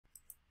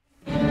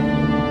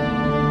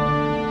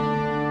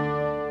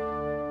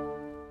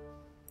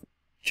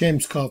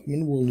James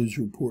Kaufman, World News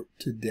Report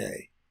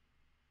today.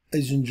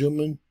 Ladies and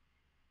gentlemen,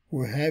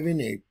 we're having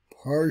a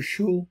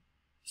partial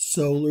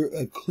solar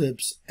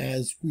eclipse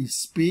as we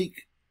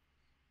speak.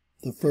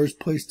 The first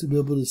place to be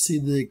able to see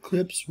the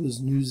eclipse was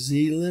New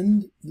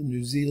Zealand, the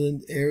New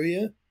Zealand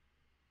area.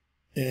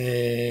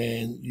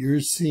 And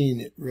you're seeing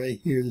it right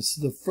here. This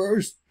is the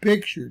first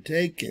picture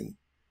taken.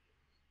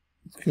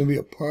 It's going to be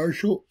a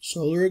partial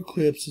solar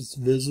eclipse. It's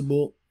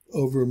visible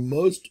over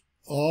most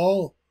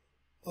all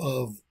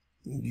of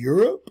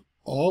Europe,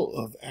 all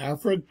of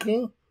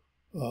Africa,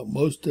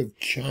 most of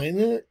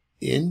China,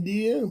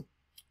 India.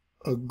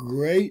 A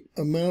great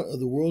amount of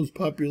the world's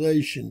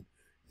population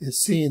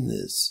is seeing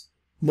this.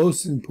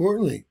 Most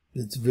importantly,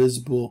 it's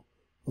visible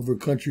over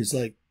countries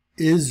like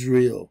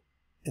Israel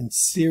and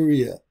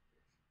Syria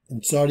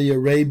and Saudi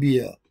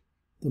Arabia,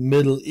 the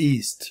Middle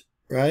East,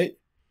 right?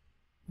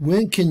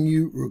 When can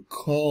you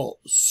recall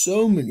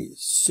so many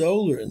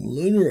solar and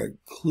lunar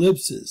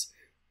eclipses?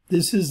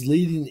 This is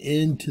leading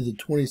into the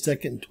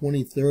 22nd and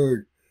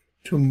 23rd.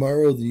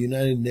 Tomorrow, the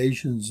United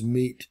Nations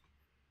meet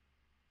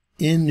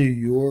in New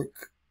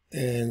York,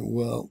 and,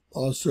 well,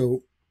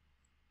 also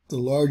the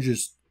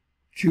largest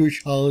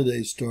Jewish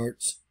holiday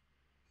starts.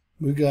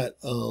 We got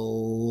a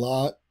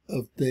lot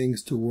of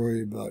things to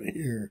worry about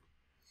here.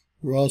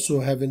 We're also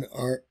having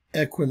our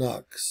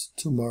equinox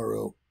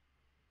tomorrow.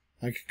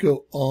 I could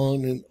go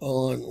on and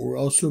on. We're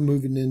also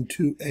moving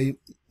into a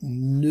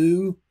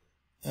new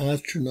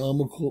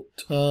astronomical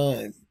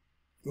time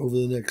over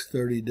the next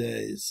 30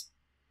 days.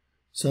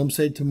 Some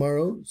say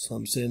tomorrow,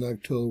 some say in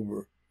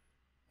October.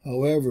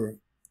 However,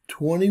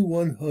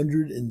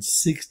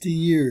 2160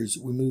 years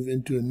we move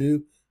into a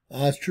new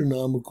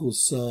astronomical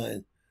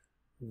sign.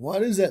 Why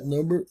does that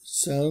number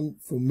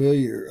sound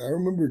familiar? I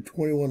remember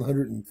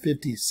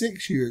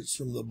 2156 years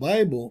from the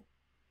Bible.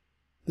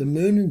 The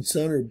moon and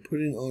sun are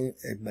putting on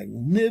a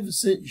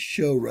magnificent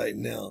show right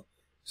now.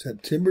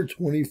 September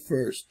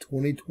 21st,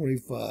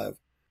 2025.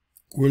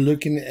 We're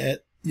looking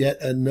at yet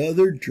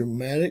another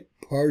dramatic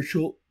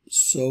partial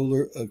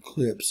solar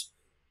eclipse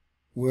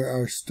where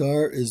our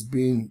star is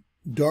being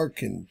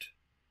darkened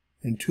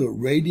into a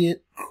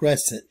radiant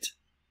crescent.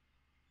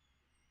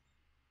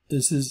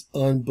 This is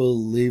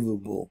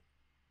unbelievable.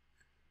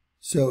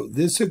 So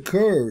this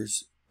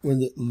occurs when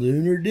the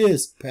lunar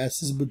disk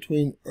passes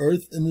between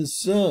Earth and the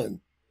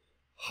sun,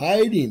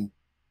 hiding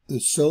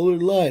the solar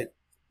light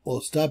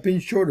while stopping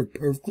short of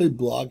perfectly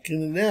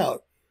blocking it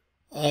out.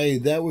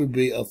 That would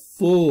be a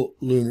full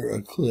lunar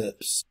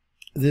eclipse.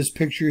 This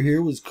picture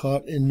here was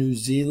caught in New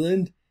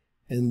Zealand,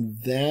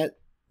 and that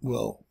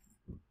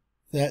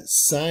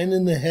sign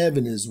in the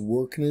heaven is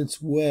working its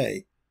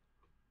way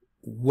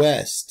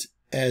west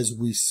as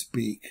we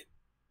speak.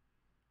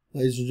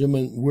 Ladies and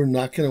gentlemen, we're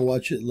not going to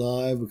watch it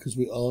live because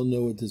we all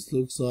know what this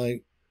looks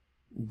like,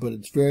 but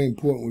it's very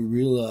important we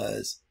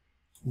realize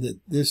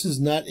that this is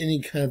not any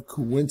kind of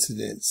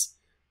coincidence.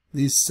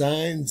 These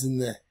signs in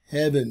the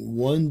heaven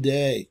one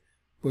day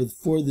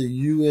before the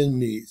UN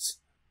meets,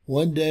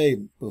 one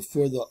day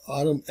before the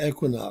autumn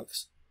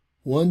equinox,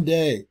 one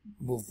day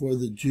before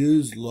the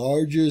Jews'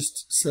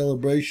 largest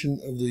celebration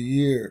of the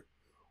year.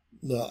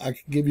 I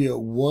can give you a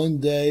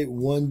one day.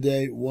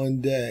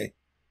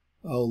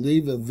 I'll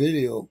leave a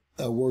video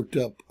I worked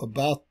up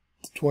about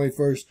the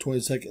 21st,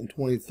 22nd, and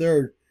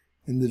 23rd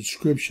in the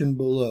description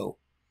below.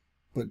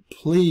 But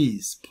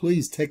please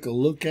take a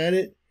look at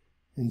it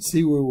and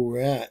see where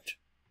we're at.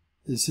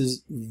 This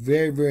is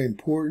very, very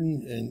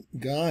important, and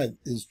God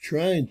is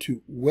trying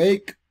to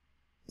wake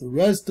the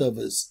rest of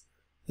us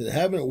that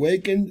haven't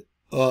wakened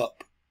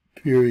up,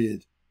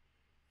 period.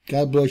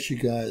 God bless you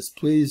guys.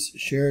 Please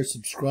share,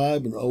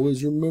 subscribe, and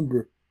always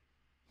remember,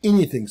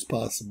 anything's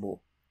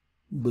possible.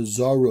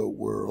 Bizarro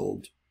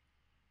world.